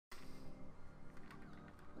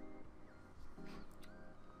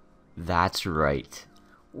That's right.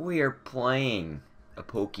 We are playing a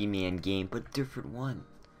Pokemon game, but different one.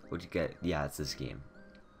 What'd you get? Yeah, it's this game.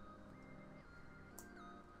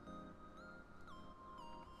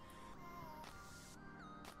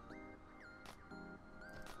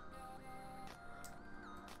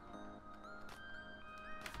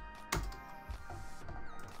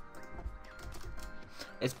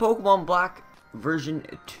 It's Pokemon Black version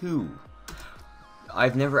 2.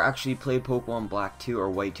 I've never actually played Pokemon Black 2 or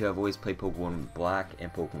White 2. I've always played Pokemon Black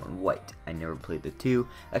and Pokemon White. I never played the 2.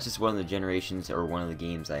 That's just one of the generations or one of the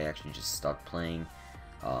games I actually just stopped playing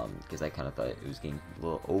because I kind of thought it was getting a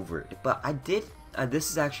little over it. But I did. This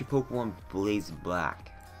is actually Pokemon Blaze Black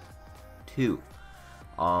 2.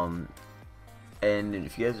 And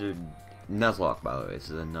if you guys are Nuzlocke, by the way, this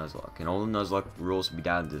is a Nuzlocke, and all the Nuzlocke rules will be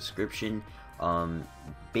down in the description.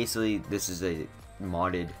 Basically, this is a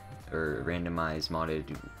modded or randomized modded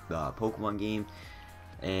Pokemon game,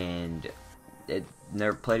 and it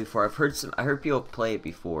never played before. I heard people play it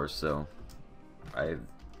before, so I've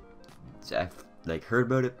like heard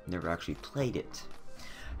about it, never actually played it.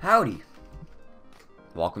 Howdy,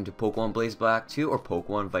 welcome to Pokemon Blaze Black 2 or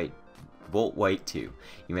Pokemon Volt White 2.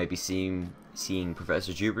 You might be seeing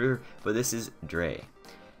Professor Jupiter, but this is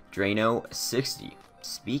Drano 60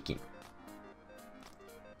 speaking.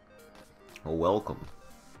 Well, welcome,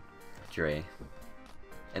 Dre.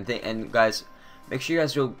 And guys, make sure you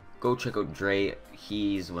guys go check out Dre.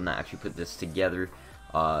 He's the one that actually put this together.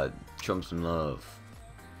 Show him some love,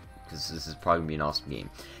 because this is probably gonna be an awesome game.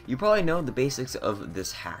 You probably know the basics of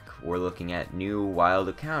this hack. We're looking at new wild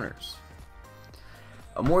encounters,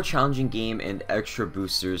 a more challenging game, and extra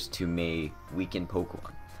boosters to may weaken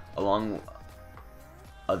Pokemon, along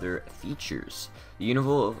other features. The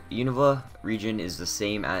Unova region is the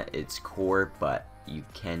same at its core, but you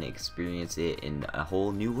can experience it in a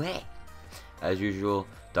whole new way. As usual,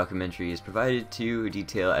 documentary is provided to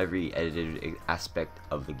detail every edited aspect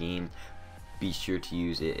of the game. Be sure to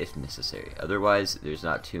use it if necessary. Otherwise, there's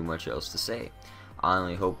not too much else to say. I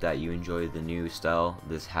only hope that you enjoy the new style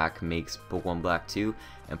this hack makes Pokemon Black 2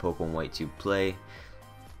 and Pokemon White 2 play.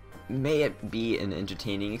 May it be an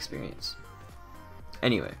entertaining experience.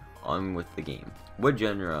 Anyway, on with the game. What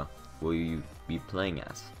genre will you be playing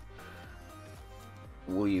as?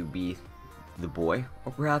 Will you be the boy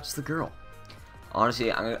or perhaps the girl?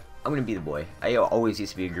 Honestly, I'm gonna be the boy. I always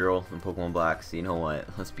used to be a girl in Pokemon Black, so you know what?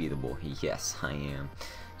 Let's be the boy. Yes, I am.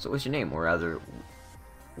 So what's your name? Or rather,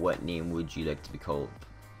 what name would you like to be called?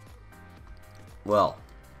 Well,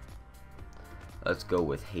 let's go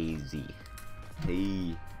with Hazy.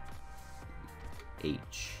 Hey.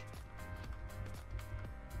 H.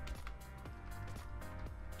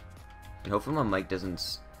 And hopefully my mic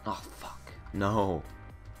doesn't. Oh fuck! No,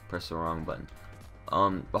 press the wrong button.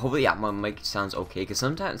 But hopefully, yeah, my mic sounds okay. Cause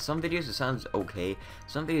sometimes some videos it sounds okay.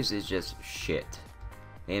 Some videos is just shit.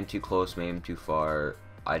 Maybe I'm too close. Maybe I'm too far.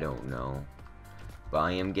 I don't know. But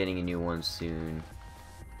I am getting a new one soon,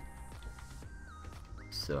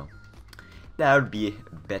 so that would be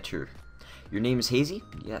better. Your name is Hazy?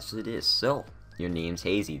 Yes, it is. So your name's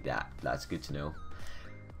Hazy. That's good to know.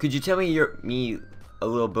 Could you tell me a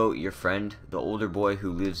little about your friend, the older boy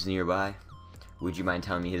who lives nearby? Would you mind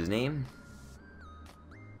telling me his name?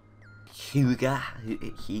 Huga.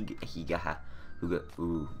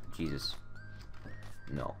 Ooh, Jesus.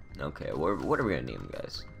 No. Okay. What are we gonna name him,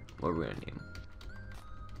 guys? What are we gonna name him?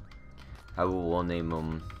 I will name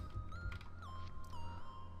him.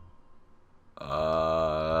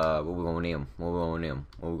 What we gonna name him? What we gonna name him?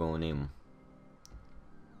 What we gonna name him?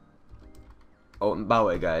 Oh, and by the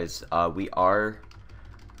way, guys, we are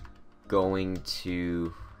going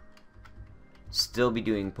to still be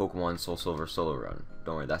doing Pokemon Soul Silver Solo Run.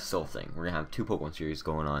 Don't worry, that's still a thing. We're gonna have 2 Pokemon series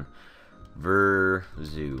going on.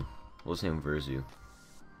 Verzu. We'll just name him Verzu.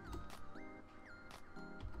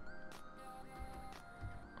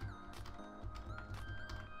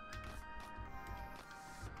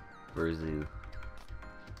 Verzu.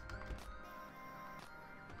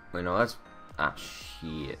 Wait, no, that's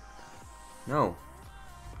shit. No.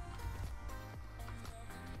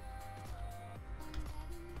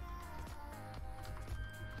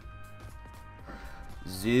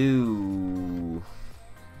 Zoo.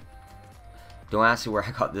 Don't ask me where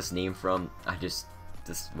I got this name from.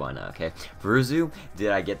 Why not? Okay. Verzu.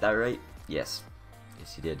 Did I get that right? Yes.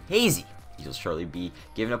 Yes, you did. Hazy. You'll shortly be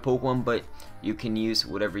given a Pokemon, but you can use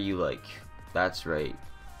whatever you like. That's right.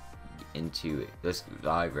 Into this,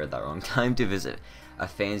 I read that wrong. Time to visit a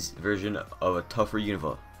fan's version of a tougher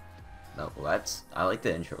Unova. No, I like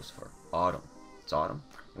the intros for autumn. It's autumn.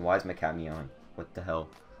 And why is my cat meowing? What the hell?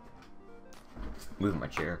 Moving my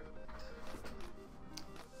chair.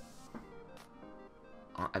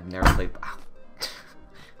 I've never played.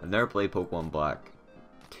 I've never played Pokemon Black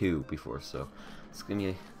 2 before, so it's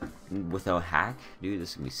gonna be without hack, dude.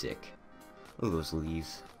 This is gonna be sick. Look at those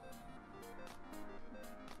leaves.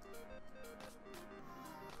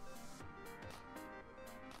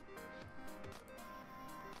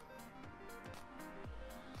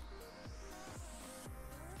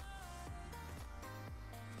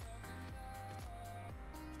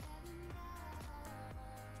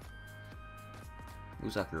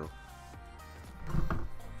 Who's that girl?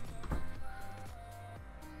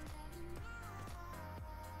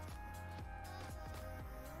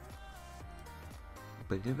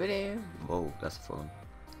 Whoa, that's fun.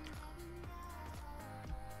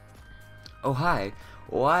 Oh, hi.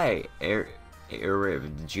 Why? Air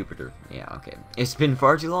Jupiter. Yeah, okay. It's been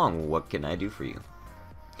far too long. What can I do for you?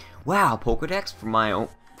 Wow, Pokedex for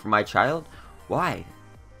my child? Why?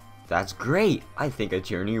 That's great. I think a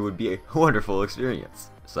journey would be a wonderful experience.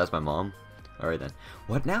 So that's my mom. Alright then.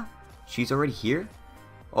 What now? She's already here?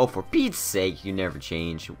 Oh, for Pete's sake, you never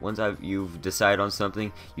change. Once you've decided on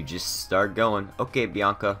something, you just start going. Okay,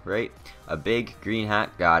 Bianca, right? A big green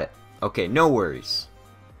hat, got it. Okay, no worries.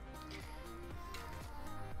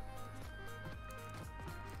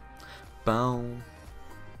 Boom.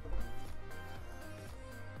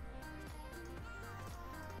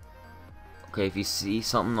 Okay, if you see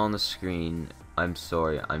something on the screen, I'm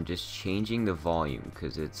sorry. I'm just changing the volume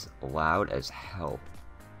because it's loud as hell.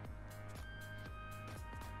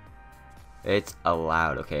 It's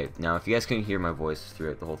loud. Okay, now if you guys couldn't hear my voice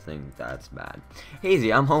throughout the whole thing, that's bad.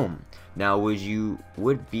 Hazy, I'm home. Now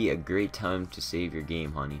would be a great time to save your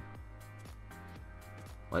game, honey.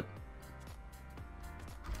 What?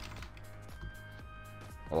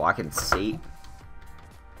 Oh, I can save.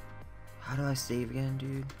 How do I save again,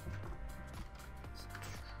 dude?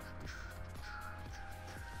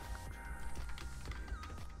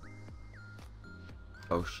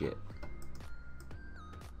 Oh shit.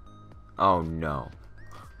 Oh no.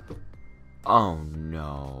 Oh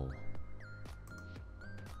no.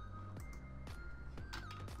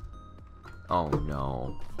 Oh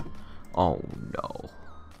no. Oh no.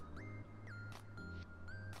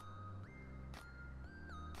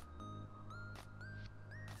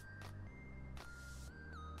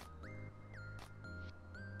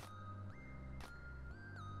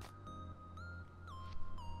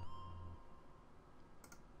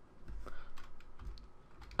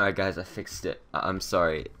 Alright guys, I fixed it. I'm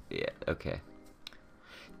sorry. Yeah, okay.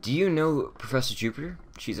 Do you know Professor Jupiter?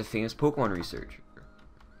 She's a famous Pokemon researcher.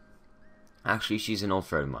 Actually, she's an old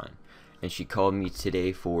friend of mine. And she called me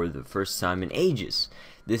today for the first time in ages.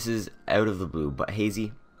 This is out of the blue, but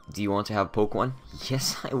Hazy, do you want to have Pokemon?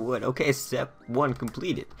 Yes, I would. Okay, step 1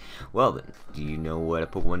 completed. Well then, do you know what a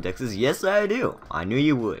Pokemon Dex is? Yes, I do. I knew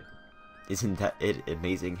you would. Isn't that it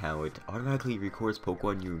amazing how it automatically records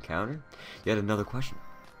Pokemon you encounter? Yet another question.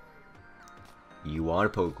 You want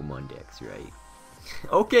a Pokemon Dex, right?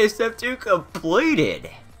 Okay, step 2 completed!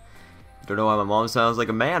 Don't know why my mom sounds like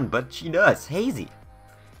a man, but she does. Hazy!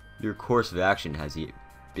 Your course of action has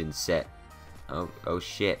been set. Oh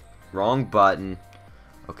shit. Wrong button.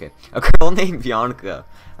 Okay. A girl named Bianca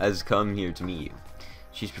has come here to meet you.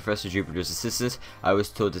 She's Professor Jupiter's assistant. I was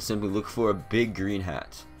told to simply look for a big green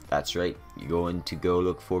hat. That's right. You're going to go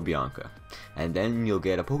look for Bianca. And then you'll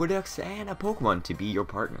get a Pokedex and a Pokemon to be your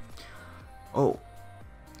partner. Oh,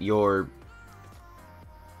 your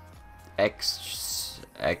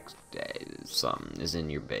something is in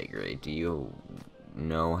your bag, right? Do you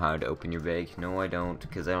know how to open your bag? No, I don't,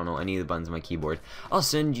 because I don't know any of the buttons on my keyboard. I'll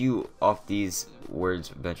send you off these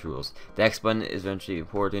words adventure rules. The X button is eventually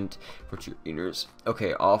important for cheerleaders.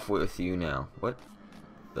 Okay, off with you now. What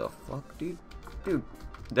the fuck, dude? Dude,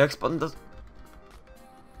 the X button does.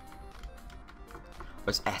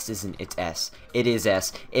 It's S, isn't it? It's S. It is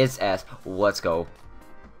S. It's S. Let's go.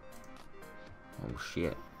 Oh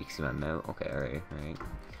shit. You can see my mouth. Okay, alright, alright.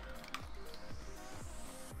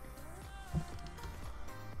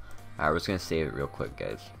 Alright, we're just gonna save it real quick,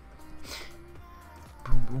 guys.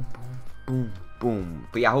 Boom, boom, boom, boom, boom.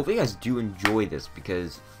 But yeah, hopefully you guys do enjoy this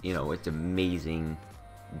because, you know, it's an amazing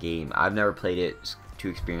game. I've never played it, it's 2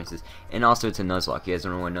 experiences. And also, it's a Nuzlocke. You guys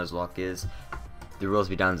don't know what Nuzlocke is? The rules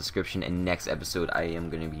will be down in the description, and next episode I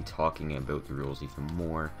am going to be talking about the rules even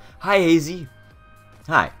more. Hi, Hazy!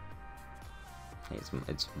 Hi. Hey,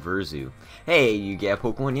 it's Verzu. Hey, you get a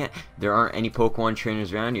Pokemon yet? There aren't any Pokemon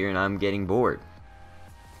trainers around here, and I'm getting bored.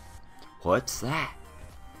 What's that?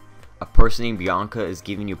 A person named Bianca is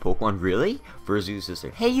giving you Pokemon? Really? Verzu's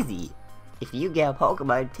sister. Hazy! If you get a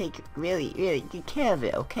Pokemon, take really good care of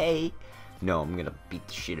it, okay? No, I'm gonna beat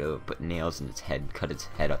the shit out of it, put nails in its head, cut its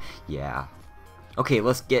head off. Yeah. Okay,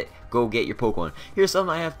 let's go get your Pokemon. Here's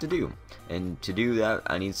something I have to do. And to do that,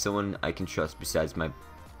 I need someone I can trust besides my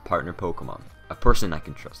partner Pokemon. A person I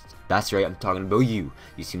can trust. That's right, I'm talking about you.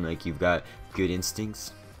 You seem like you've got good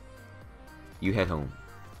instincts. You head home.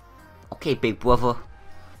 Okay, big brother.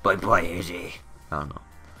 Bye-bye, Izzy. I don't know.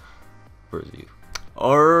 Where is he?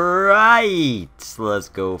 Alright! Let's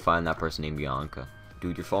go find that person named Bianca.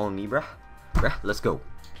 Dude, you're following me, bruh? Bruh, let's go.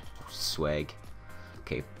 Swag.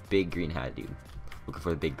 Okay, big green hat, dude. Looking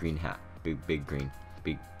for the big green hat. Big green.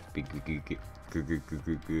 Big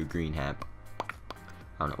green hat.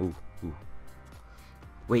 I don't know. Ooh.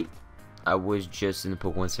 Wait. I was just in the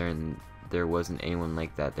Pokemon Center and there wasn't anyone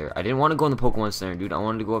like that there. I didn't want to go in the Pokemon Center, dude. I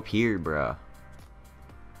wanted to go up here, bruh.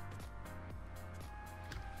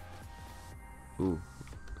 Ooh.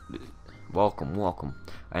 Welcome.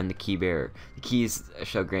 I am the key bearer. The keys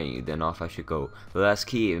shall grant you, then off I should go. The last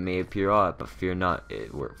key, it may appear odd, but fear not,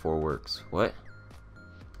 it works. What?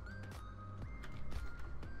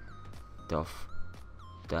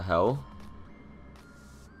 The hell?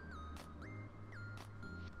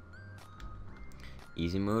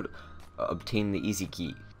 Easy mode. Obtain the easy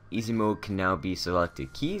key. Easy mode can now be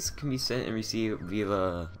selected. Keys can be sent and received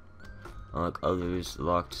via unlike others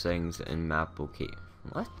locked settings and map locate.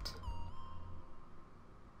 What?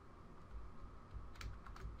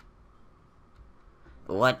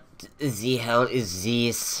 What the hell is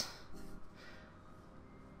this?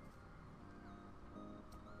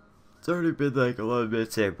 It's already been like a lot of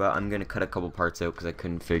minutes here, but I'm gonna cut a couple parts out because I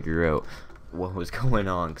couldn't figure out what was going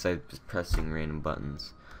on because I was pressing random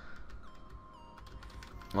buttons.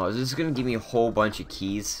 Oh, is this gonna give me a whole bunch of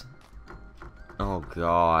keys? Oh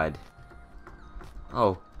god.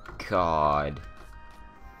 Oh god.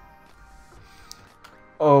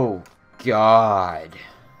 Oh god.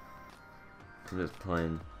 I'm just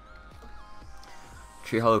playing.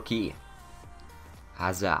 Tree Hollow Key.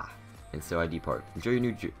 Huzzah. And so I depart. Enjoy your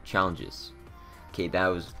new challenges. Okay, that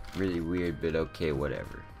was really weird, but okay,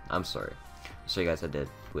 whatever. I'm sorry. So you guys had to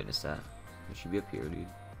witness that. It should be up here, dude.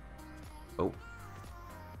 Oh.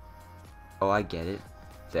 Oh, I get it.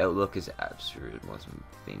 The outlook is absurd. What's my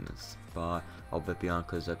famous spot? I'll bet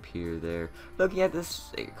Bianca's up here, there. Looking at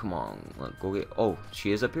this. Hey, come on. Look, go get. Oh,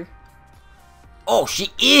 she is up here? Oh, she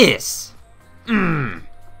is! You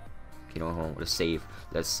know, hold on. Let's save.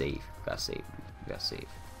 Let's save. Gotta save. You gotta save.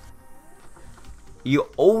 You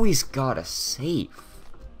always gotta save.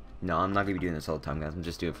 No, I'm not gonna be doing this all the time, guys. I'm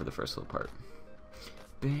just doing it for the first little part.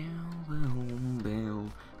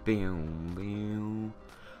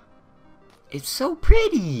 It's so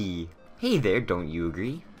pretty. Hey there, don't you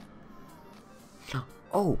agree?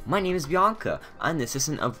 Oh, my name is Bianca. I'm the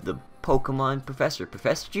assistant of the Pokemon Professor,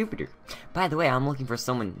 Professor Jupiter. By the way, I'm looking for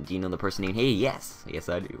someone. Do you know the person named Hazy? Yes,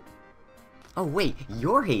 I do. Oh wait,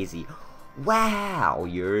 you're Hazy. Wow,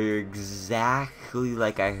 you're exactly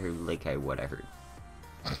like I heard. What I heard.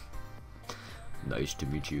 Nice to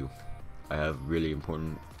meet you. I have really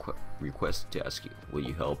important request to ask you. Will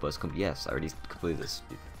you help us? Yes, I already completed this.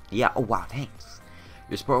 Yeah. Oh wow, thanks.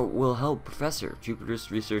 Your support will help Professor Jupiter's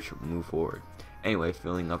research move forward. Anyway,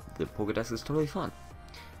 filling up the Pokédex is totally fun.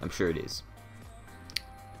 I'm sure it is.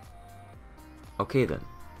 Okay then.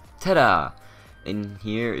 Ta-da! And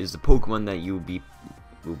here is the Pokemon that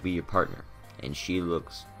will be your partner. And she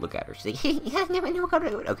look at her. She's like, yeah, never know how to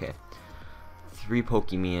do it. Okay. 3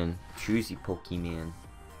 Pokemon. Choose your Pokemon.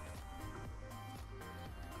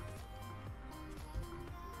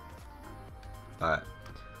 Alright.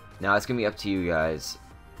 Now it's gonna be up to you guys.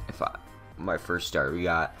 If my first start, we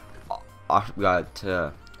got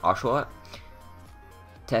Oshawott,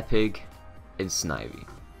 Tepig, and Snivy.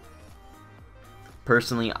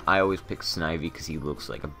 Personally, I always pick Snivy because he looks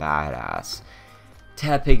like a badass.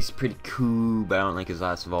 Tepig's pretty cool, but I don't like his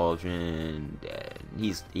last evolution.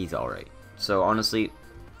 He's alright. So honestly,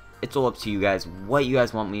 it's all up to you guys. What you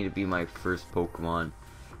guys want me to be my first Pokemon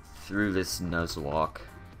through this Nuzlocke.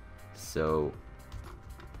 So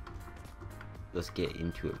let's get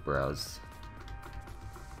into it, bros.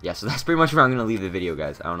 Yeah, so that's pretty much where I'm gonna leave the video,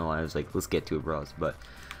 guys. I don't know why I was like, let's get to it, bros, but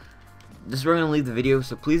this is where I'm gonna leave the video.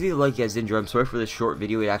 So please leave a like if you guys did enjoy. I'm sorry for this short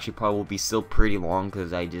video. It actually probably will be still pretty long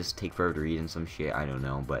because I just take forever to read and some shit. I don't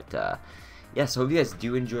know, but yeah. So hope you guys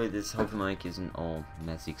do enjoy this. Hopefully my mic isn't all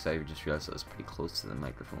messy because I just realized I was pretty close to the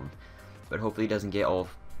microphone. But hopefully it doesn't get all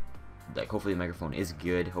hopefully the microphone is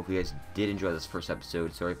good. Hopefully you guys did enjoy this first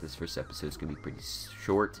episode. Sorry if this first episode is gonna be pretty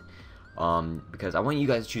short. Because I want you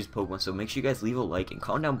guys to choose Pokemon, so make sure you guys leave a like and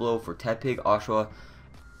comment down below for Tepig, Oshawott,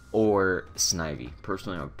 or Snivy.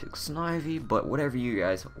 Personally, I would pick Snivy, but whatever you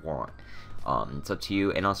guys want. It's up to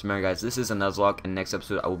you. And also remember, guys, this is a Nuzlocke, and next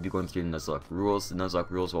episode I will be going through the Nuzlocke rules. The Nuzlocke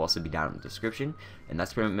rules will also be down in the description. And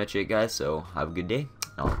that's pretty much it, guys. So have a good day.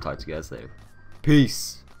 I'll talk to you guys later.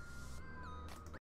 Peace.